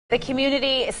The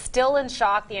community is still in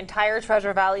shock. The entire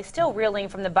Treasure Valley still reeling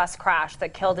from the bus crash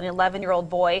that killed an 11-year-old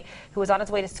boy who was on his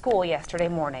way to school yesterday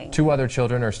morning. 2 other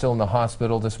children are still in the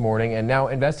hospital this morning, and now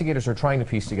investigators are trying to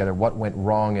piece together what went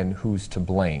wrong and who's to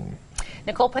blame.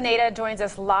 Nicole Pineda joins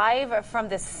us live from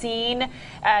the scene,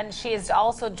 and she is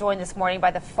also joined this morning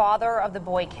by the father of the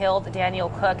boy killed, Daniel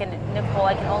Cook. And Nicole,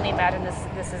 I can only imagine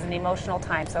this is an emotional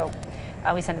time, so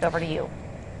we send it over to you.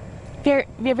 Very,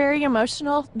 very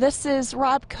emotional. This is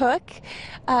Rob Cook,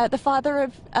 the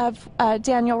father of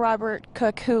Daniel Robert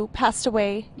Cook, who passed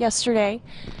away yesterday.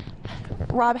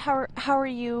 Rob, how are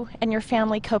you and your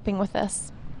family coping with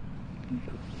this?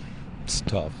 It's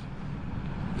tough.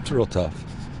 It's real tough.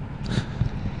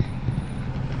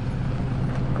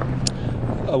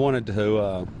 I wanted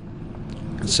to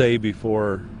say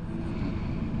before,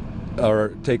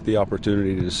 or take the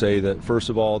opportunity to say that, first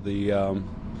of all,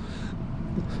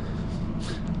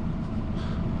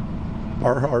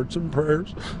 our hearts and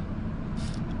prayers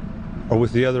are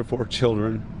with the other 4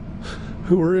 children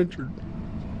who were injured.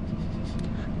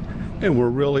 And we're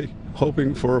really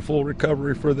hoping for a full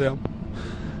recovery for them.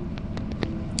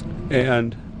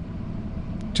 And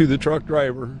to the truck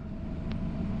driver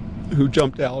who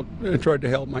jumped out and tried to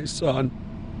help my son,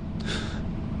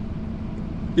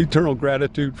 eternal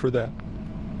gratitude for that.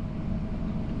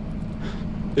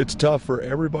 It's tough for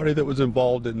everybody that was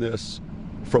involved in this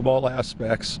from all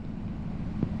aspects.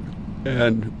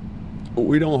 And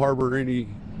we don't harbor any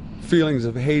feelings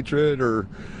of hatred or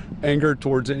anger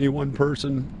towards any one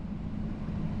person,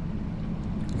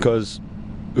 because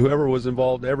whoever was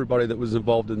involved, everybody that was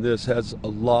involved in this has a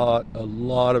lot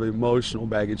of emotional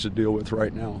baggage to deal with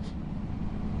right now.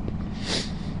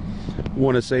 I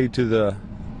want to say to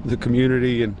the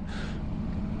community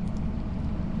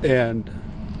and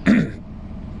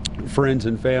friends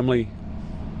and family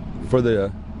for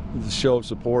the show of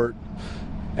support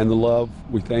and the love.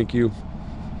 We thank you.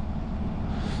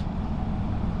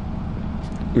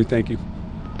 We thank you.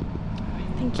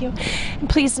 Thank you. And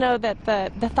please know that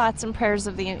the thoughts and prayers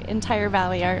of the entire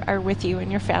valley are with you and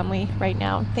your family right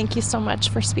now. Thank you so much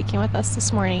for speaking with us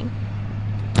this morning.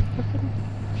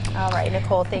 All right,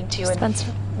 Nicole, thank you. And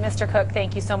Mr. Cook,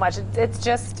 thank you so much.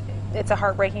 It's a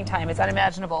heartbreaking time. It's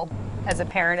unimaginable as a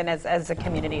parent and as a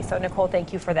community. So, Nicole,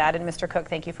 thank you for that. And Mr. Cook,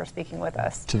 thank you for speaking with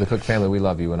us. To the Cook family, we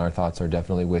love you, and our thoughts are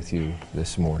definitely with you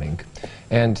this morning.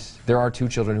 And there are 2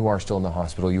 children who are still in the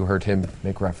hospital. You heard him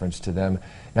make reference to them.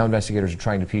 Now investigators are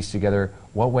trying to piece together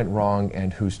what went wrong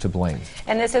and who's to blame.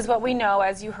 And this is what we know.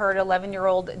 As you heard,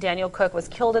 11-year-old Daniel Cook was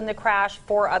killed in the crash.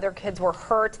 4 other kids were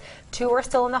hurt. 2 are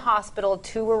still in the hospital.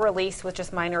 2 were released with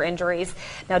just minor injuries.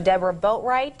 Now, Deborah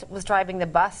Boatwright was driving the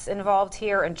bus involved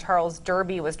here, and Charles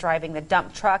Derby was driving the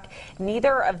dump truck.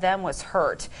 Neither of them was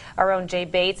hurt. Our own Jay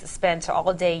Bates spent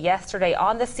all day yesterday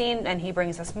on the scene, and he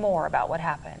brings us more about what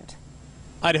happened.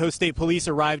 Idaho State Police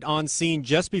arrived on scene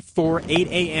just before 8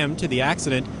 a.m. to the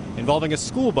accident involving a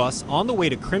school bus on the way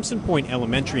to Crimson Point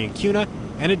Elementary in Kuna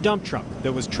and a dump truck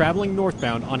that was traveling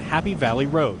northbound on Happy Valley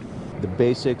Road. The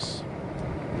basics: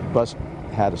 the bus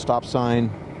had a stop sign,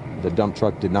 the dump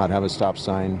truck did not have a stop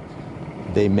sign.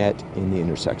 They met in the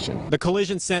intersection. The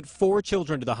collision sent 4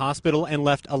 children to the hospital and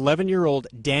left 11-year-old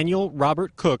Daniel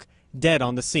Robert Cook dead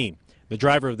on the scene. The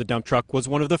driver of the dump truck was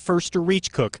one of the first to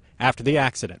reach Cook after the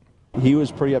accident. He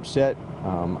was pretty upset.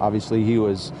 Obviously, he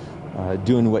was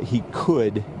doing what he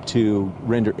could to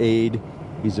render aid.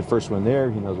 He's the first one there.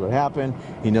 He knows what happened.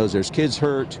 He knows there's kids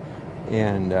hurt.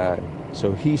 And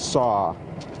so he saw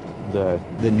the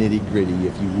nitty-gritty,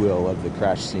 if you will, of the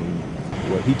crash scene.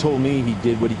 What he told me, he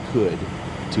did what he could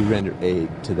to render aid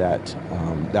to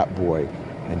that boy.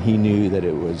 And he knew that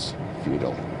it was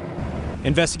futile.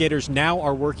 Investigators now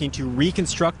are working to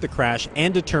reconstruct the crash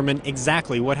and determine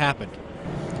exactly what happened.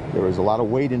 There was a lot of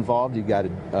weight involved. You got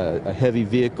a heavy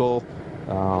vehicle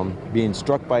being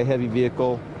struck by a heavy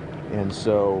vehicle, and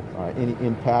so any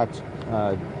impact,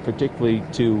 particularly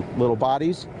to little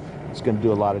bodies, it's going to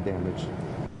do a lot of damage.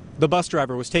 The bus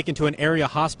driver was taken to an area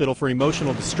hospital for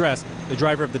emotional distress. The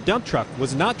driver of the dump truck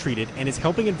was not treated and is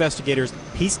helping investigators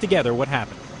piece together what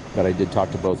happened. But I did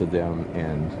talk to both of them,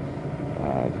 and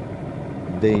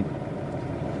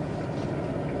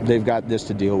they've got this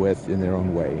to deal with in their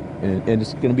own way, and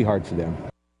it's going to be hard for them.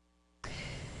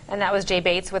 And that was Jay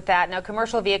Bates with that. Now,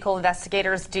 commercial vehicle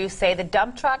investigators do say the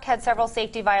dump truck had several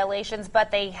safety violations,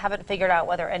 but they haven't figured out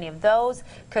whether any of those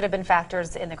could have been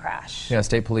factors in the crash. Yeah,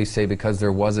 state police say because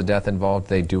there was a death involved,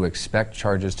 they do expect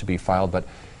charges to be filed, but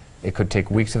it could take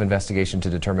weeks of investigation to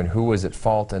determine who was at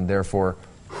fault and therefore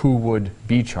who would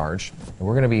be charged. And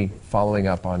we're going to be following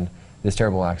up on this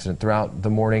terrible accident throughout the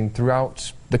morning,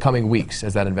 throughout the coming weeks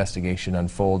as that investigation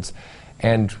unfolds.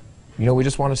 And, you know, we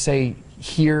just want to say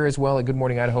here as well at Good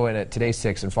Morning Idaho and at Today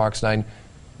 6 and Fox 9,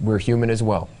 we're human as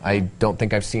well. I don't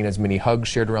think I've seen as many hugs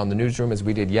shared around the newsroom as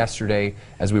we did yesterday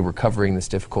as we were covering this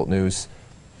difficult news.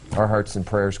 Our hearts and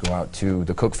prayers go out to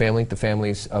the Cook family, the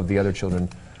families of the other children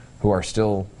who are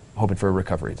still hoping for a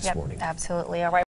recovery this morning. Absolutely. All right.